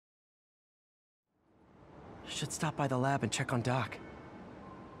Should stop by the lab and check on Doc.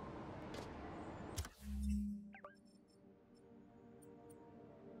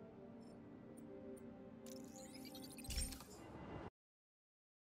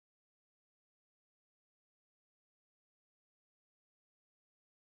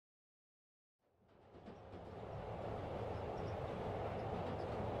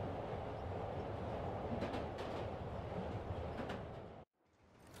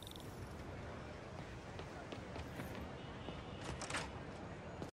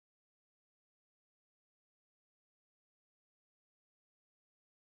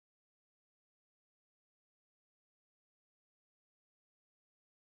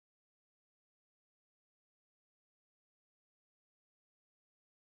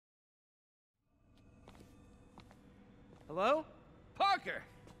 Hello? Parker!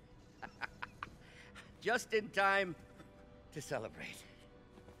 Just in time to celebrate.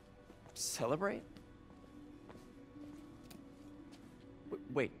 Celebrate?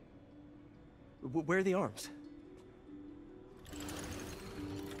 Wait. Where are the arms?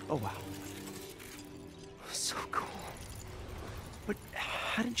 Oh, wow. So cool. But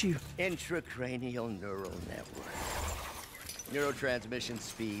how did you... Intracranial neural network. Neurotransmission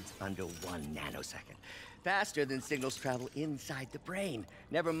speeds under 1 nanosecond. Faster than signals travel inside the brain.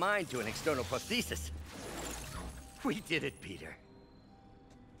 Never mind to an external prosthesis. We did it, Peter.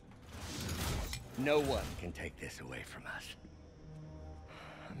 No one can take this away from us.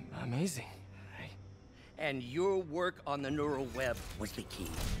 Amazing. And your work on the neural web was the key.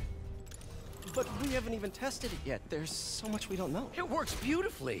 But we haven't even tested it yet. There's so much we don't know. It works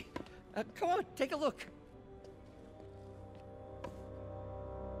beautifully. Come on, take a look.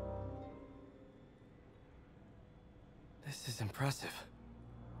 This is impressive.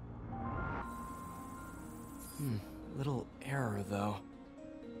 Little error, though.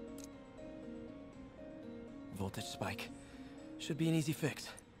 Voltage spike. Should be an easy fix.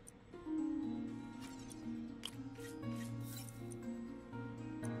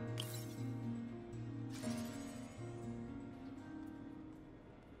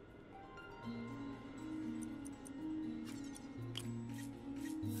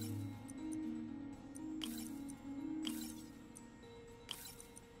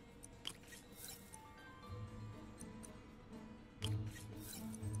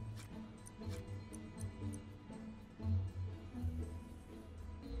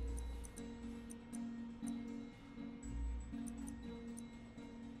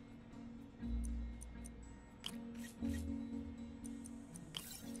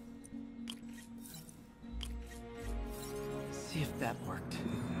 See if that worked.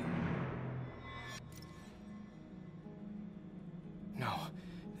 No,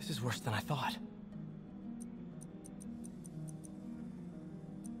 this is worse than I thought.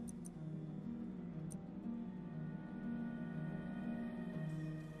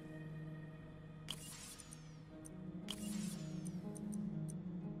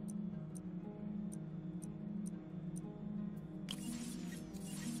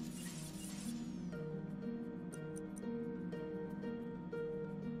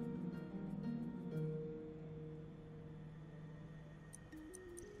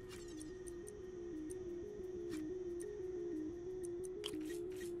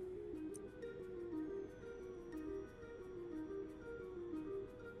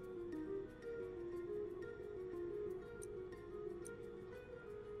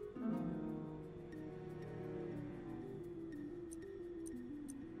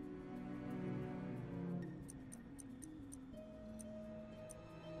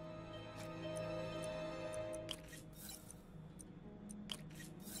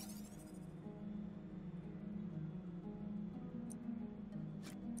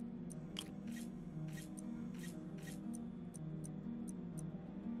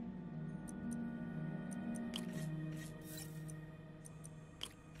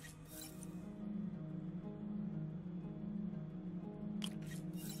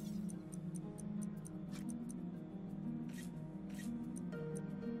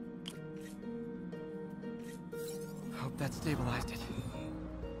 Hope that stabilized it.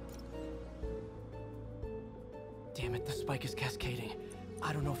 Damn it, the spike is cascading.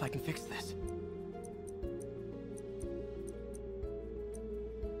 I don't know if I can fix this.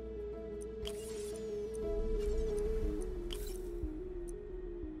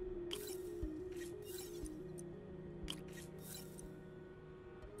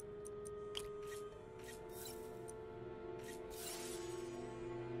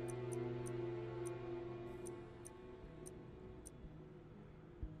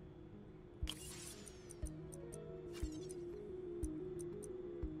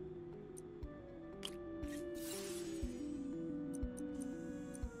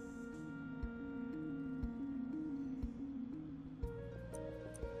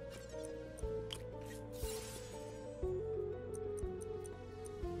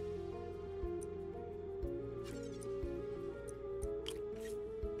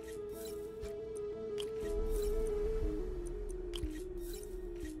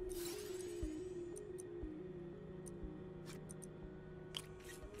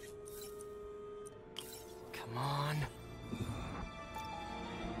 Come on.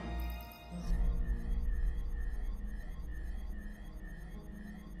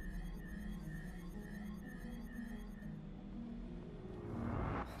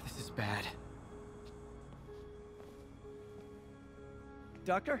 This is bad.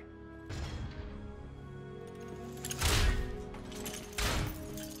 Doctor?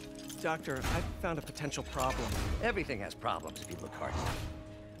 Doctor, I found a potential problem. Everything has problems if you look hard enough.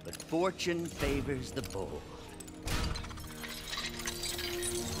 But fortune favors the bold.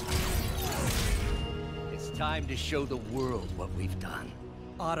 It's time to show the world what we've done.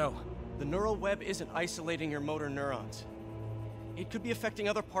 Otto, the neural web isn't isolating your motor neurons. It could be affecting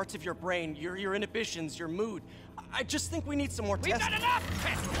other parts of your brain, your inhibitions, your mood. I just think we need some more We've testing. done enough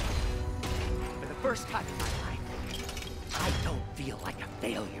testing! For the first time in my life, I don't feel like a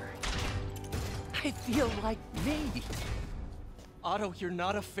failure. I feel like me. Otto, you're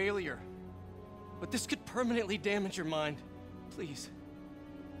not a failure. But this could permanently damage your mind. Please.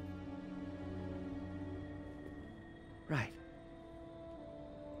 Right.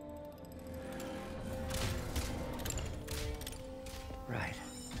 Right.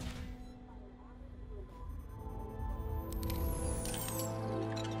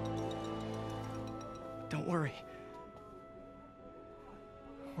 Don't worry.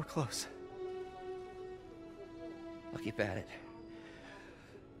 We're close. I'll keep at it.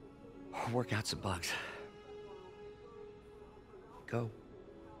 I'll work out some bugs. Go.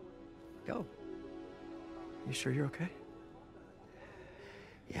 Go. You sure you're okay?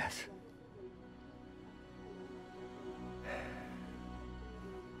 Yes.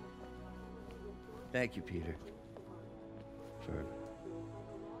 Thank you, Peter.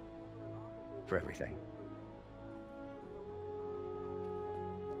 For everything.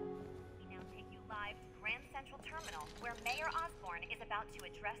 We now take you live to Grand Central Terminal, where Mayor Osborn is about to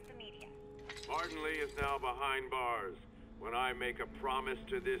address the media. Martin Lee is now behind bars. When I make a promise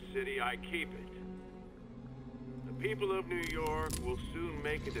to this city, I keep it. The people of New York will soon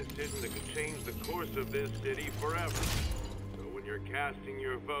make a decision that could change the course of this city forever. So when you're casting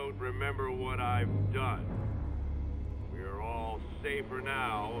your vote, remember what I've done. We are all safer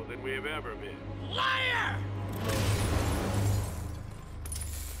now than we have ever been. Liar!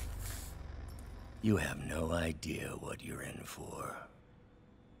 You have no idea what you're in for.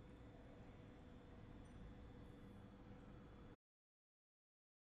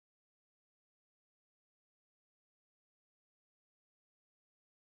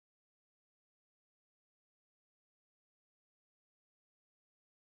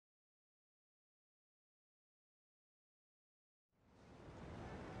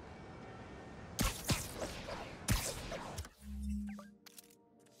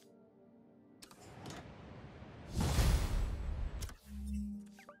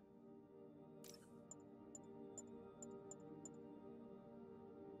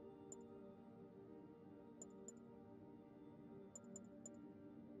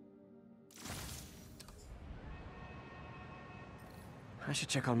 I should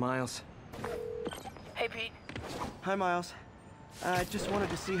check on Miles. Hey, Pete. Hi, Miles. I just wanted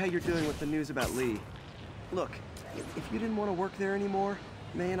to see how you're doing with the news about Lee. Look, if you didn't want to work there anymore,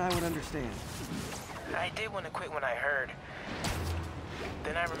 May and I would understand. I did want to quit when I heard.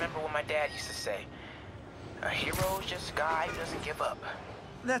 Then I remember what my dad used to say. A hero is just a guy who doesn't give up.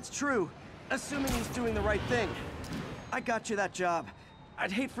 That's true, assuming he's doing the right thing. I got you that job.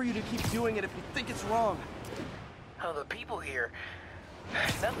 I'd hate for you to keep doing it if you think it's wrong. Oh, the people here...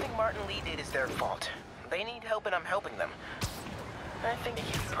 Nothing Martin Lee did is their fault. They need help and I'm helping them. I think they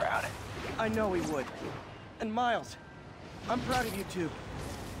keep me proud. I know he would. And Miles, I'm proud of you too.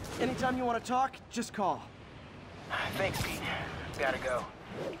 Anytime you want to talk, just call. Thanks, Pete. Gotta go.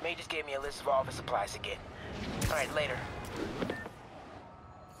 May just gave me a list of all the supplies to get. All right, later.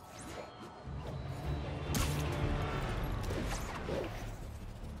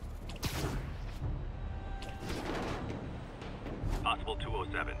 Possible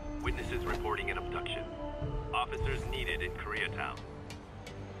 207. Witnesses reporting an abduction. Officers needed in Koreatown.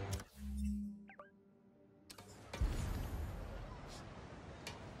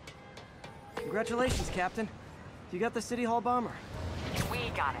 Congratulations, Captain. You got the City Hall bomber. We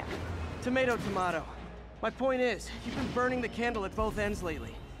got him. Tomato, tomato. My point is, you've been burning the candle at both ends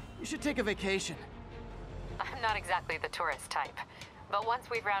lately. You should take a vacation. I'm not exactly the tourist type, but once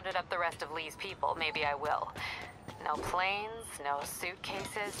we've rounded up the rest of Lee's people, maybe I will. No planes, no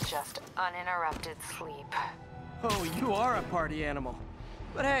suitcases, just uninterrupted sleep. Oh, you are a party animal.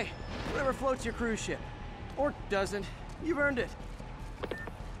 But hey, whatever floats your cruise ship. Or doesn't. You've earned it.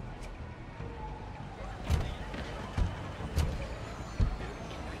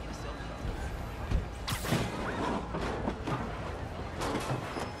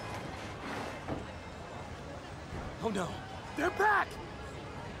 no. They're back!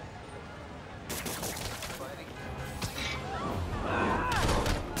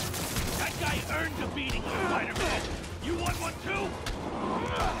 That guy earned a beating, Spider-Man! You want one too?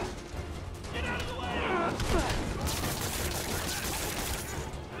 Get out of the way!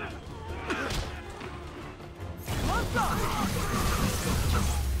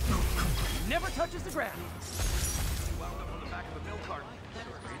 Never touches the ground. Wound up on the back of the milk carton.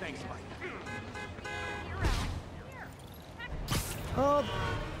 Thanks, Mike. Oh.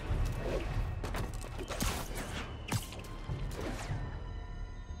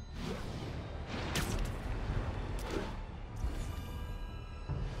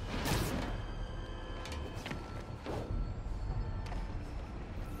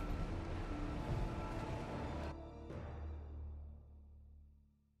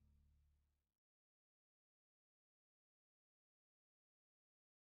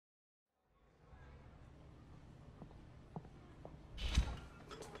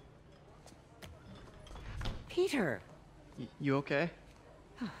 Peter! You okay?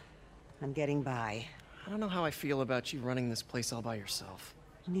 I'm getting by. I don't know how I feel about you running this place all by yourself.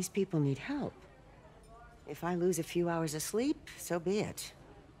 And these people need help. If I lose a few hours of sleep, so be it.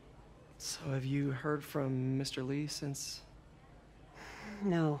 So have you heard from Mr. Lee since?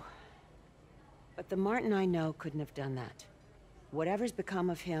 No. But the Martin I know couldn't have done that. Whatever's become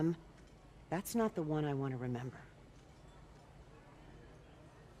of him, that's not the one I want to remember.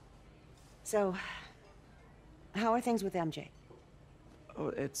 So, how are things with MJ? Oh,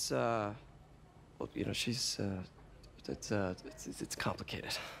 it's, well, you know, she's, it's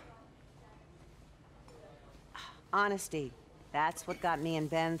complicated. Honesty. That's what got me and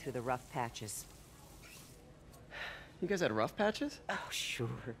Ben through the rough patches. You guys had rough patches? Oh, sure.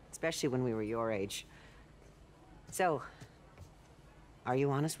 Especially when we were your age. So, are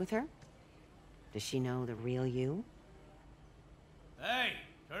you honest with her? Does she know the real you? Hey,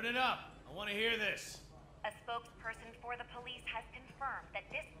 turn it up. I want to hear this. A spokesperson for the police has confirmed that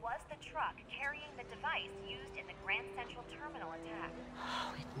this was the truck carrying the device used in the Grand Central Terminal attack.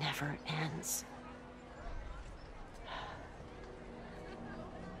 Oh, it never ends.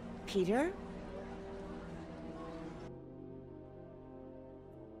 Peter?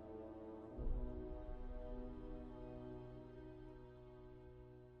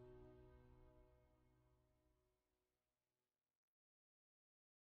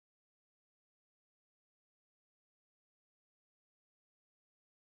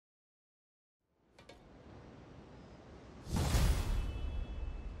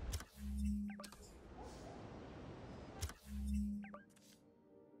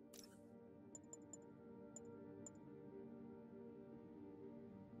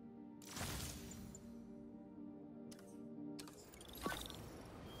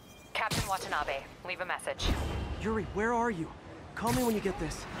 Captain Watanabe, leave a message. Yuri, where are you? Call me when you get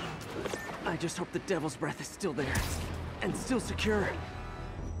this. I just hope the Devil's Breath is still there. And still secure.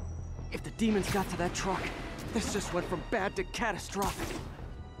 If the demons got to that truck, this just went from bad to catastrophic.